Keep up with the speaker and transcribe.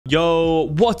Yo,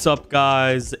 what's up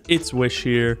guys? It's Wish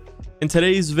here. In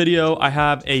today's video, I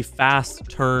have a fast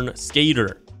turn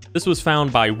skater. This was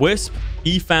found by Wisp.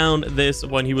 He found this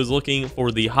when he was looking for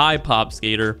the high pop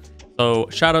skater. So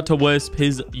shout out to Wisp.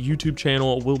 His YouTube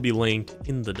channel will be linked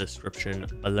in the description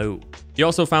below. He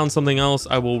also found something else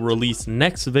I will release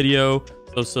next video.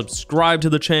 So subscribe to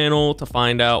the channel to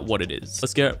find out what it is.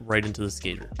 Let's get right into the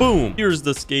skater. Boom! Here's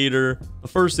the skater. The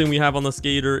first thing we have on the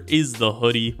skater is the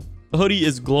hoodie. The hoodie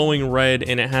is glowing red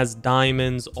and it has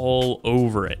diamonds all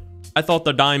over it. I thought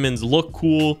the diamonds looked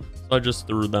cool, so I just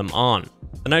threw them on.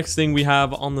 The next thing we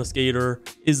have on the skater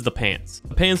is the pants.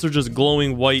 The pants are just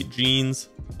glowing white jeans.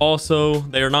 Also,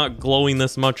 they are not glowing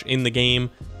this much in the game.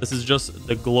 This is just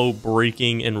the glow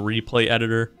breaking and replay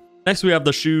editor. Next, we have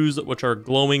the shoes, which are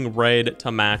glowing red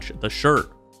to match the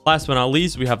shirt. Last but not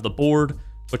least, we have the board,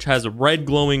 which has red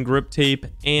glowing grip tape,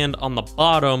 and on the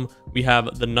bottom, we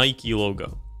have the Nike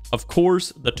logo. Of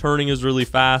course, the turning is really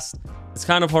fast. It's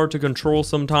kind of hard to control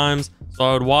sometimes, so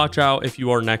I would watch out if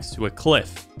you are next to a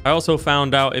cliff. I also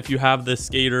found out if you have this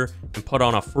skater and put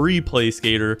on a free play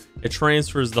skater, it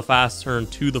transfers the fast turn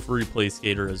to the free play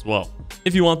skater as well.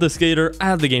 If you want this skater, I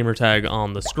have the gamer tag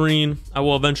on the screen. I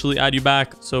will eventually add you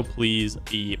back, so please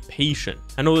be patient.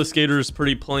 I know the skater is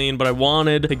pretty plain, but I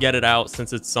wanted to get it out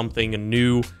since it's something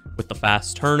new with the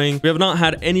fast turning. We have not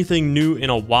had anything new in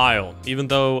a while. Even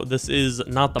though this is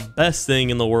not the best thing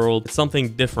in the world, it's something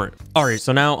different. All right,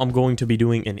 so now I'm going to be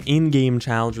doing an in-game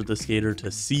challenge with the skater to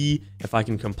see if I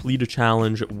can complete a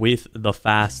challenge with the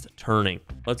fast turning.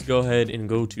 Let's go ahead and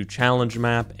go to challenge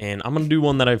map, and I'm gonna do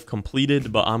one that I've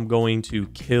completed, but I'm going to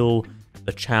kill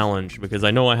the challenge because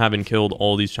I know I haven't killed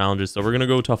all these challenges. So we're gonna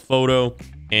go to photo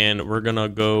and we're gonna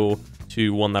go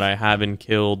to one that I haven't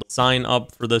killed. Sign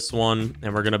up for this one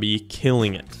and we're gonna be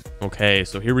killing it. Okay,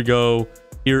 so here we go.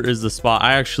 Here is the spot.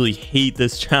 I actually hate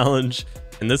this challenge,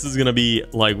 and this is gonna be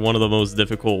like one of the most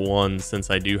difficult ones since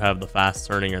I do have the fast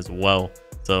turning as well.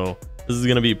 So this is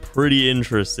gonna be pretty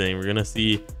interesting. We're gonna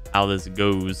see how this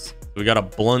goes. We got a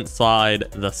blunt slide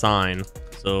the sign,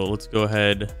 so let's go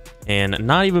ahead and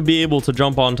not even be able to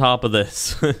jump on top of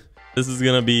this. This is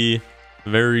gonna be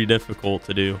very difficult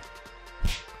to do.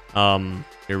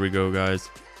 Here we go, guys.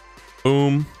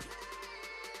 Boom.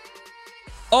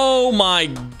 Oh my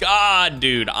god,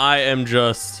 dude, I am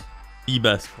just the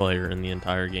best player in the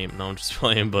entire game. No, I'm just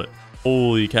playing, but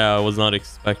holy cow, I was not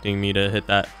expecting me to hit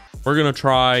that. We're gonna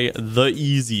try the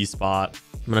easy spot.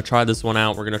 I'm gonna try this one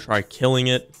out. We're gonna try killing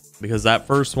it because that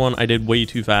first one I did way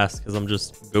too fast because I'm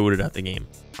just goated at the game.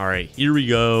 All right, here we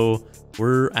go.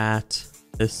 We're at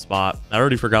this spot. I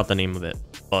already forgot the name of it,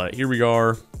 but here we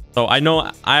are. So I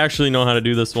actually know how to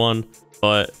do this one,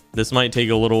 but this might take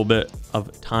a little bit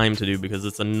of time to do because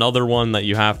it's another one that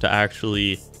you have to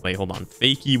actually, wait, hold on,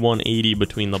 fakie 180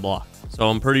 between the blocks. So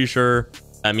I'm pretty sure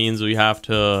that means we have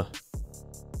to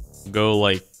go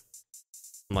like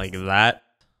that.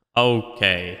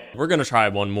 Okay, we're gonna try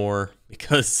one more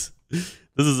because this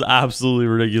is absolutely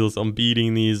ridiculous. I'm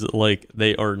beating these like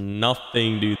they are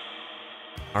nothing, dude.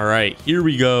 All right, here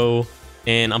we go.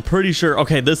 And I'm pretty sure,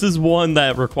 okay, this is one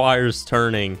that requires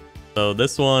turning. So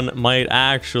this one might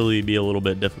actually be a little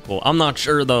bit difficult. I'm not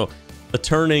sure though. The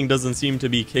turning doesn't seem to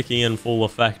be kicking in full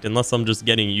effect unless I'm just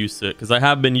getting used to it. Because I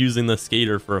have been using the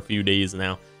skater for a few days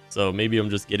now. So maybe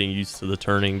I'm just getting used to the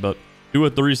turning. But do a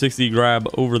 360 grab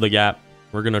over the gap.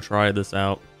 We're going to try this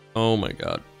out. Oh my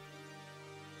god.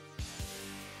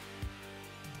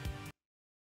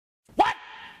 What?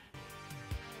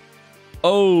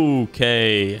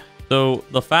 Okay. So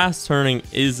the fast turning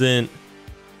isn't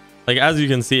like, as you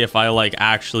can see, if I like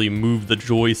actually move the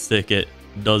joystick, it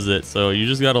does it. So you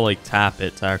just got to like tap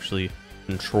it to actually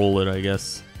control it, I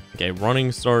guess. Okay,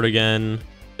 running start again.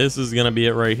 This is going to be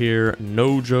it right here.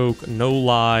 No joke, no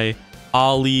lie.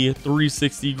 Ollie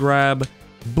 360 grab.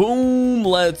 Boom.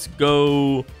 Let's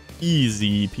go.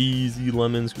 Easy peasy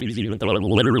lemon squeezy.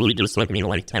 Literally just took me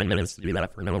like 10 minutes to do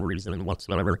that for no reason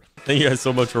whatsoever. Thank you guys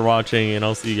so much for watching, and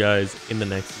I'll see you guys in the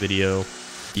next video.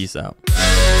 Peace out.